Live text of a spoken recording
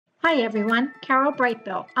Hi everyone, Carol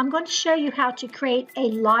Brightbill. I'm going to show you how to create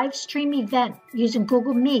a live stream event using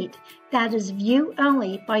Google Meet that is view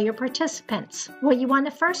only by your participants. What you want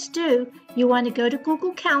to first do, you want to go to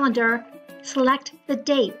Google Calendar, select the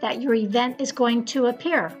date that your event is going to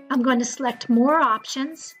appear. I'm going to select more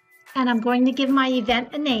options and I'm going to give my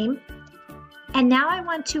event a name. And now I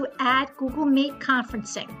want to add Google Meet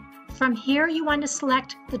conferencing. From here, you want to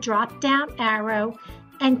select the drop-down arrow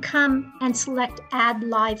and come and select Add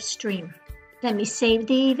Live Stream. Let me save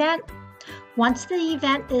the event. Once the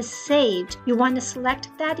event is saved, you want to select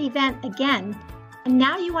that event again. And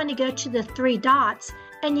now you want to go to the three dots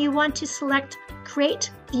and you want to select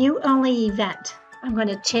Create View Only Event. I'm going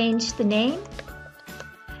to change the name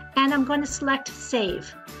and I'm going to select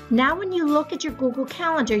Save. Now when you look at your Google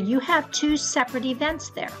Calendar, you have two separate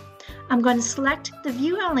events there. I'm going to select the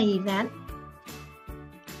View Only event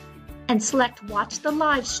and select Watch the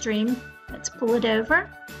Live Stream. Let's pull it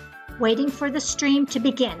over. Waiting for the stream to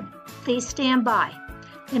begin. Please stand by.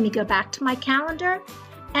 Let me go back to my calendar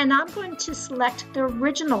and I'm going to select the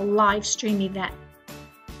original live stream event.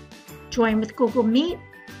 Join with Google Meet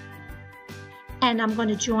and I'm going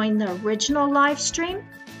to join the original live stream.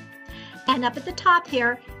 And up at the top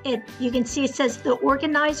here, you can see it says the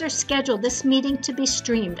organizer scheduled this meeting to be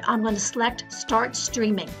streamed. I'm going to select Start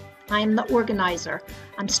Streaming. I am the organizer.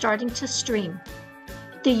 I'm starting to stream.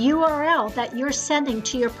 The URL that you're sending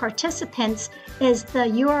to your participants is the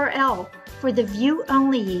URL for the view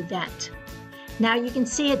only event. Now you can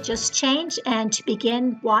see it just changed, and to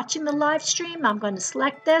begin watching the live stream, I'm going to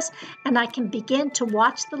select this and I can begin to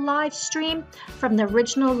watch the live stream from the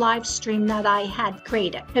original live stream that I had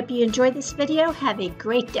created. Hope you enjoyed this video. Have a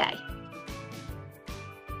great day.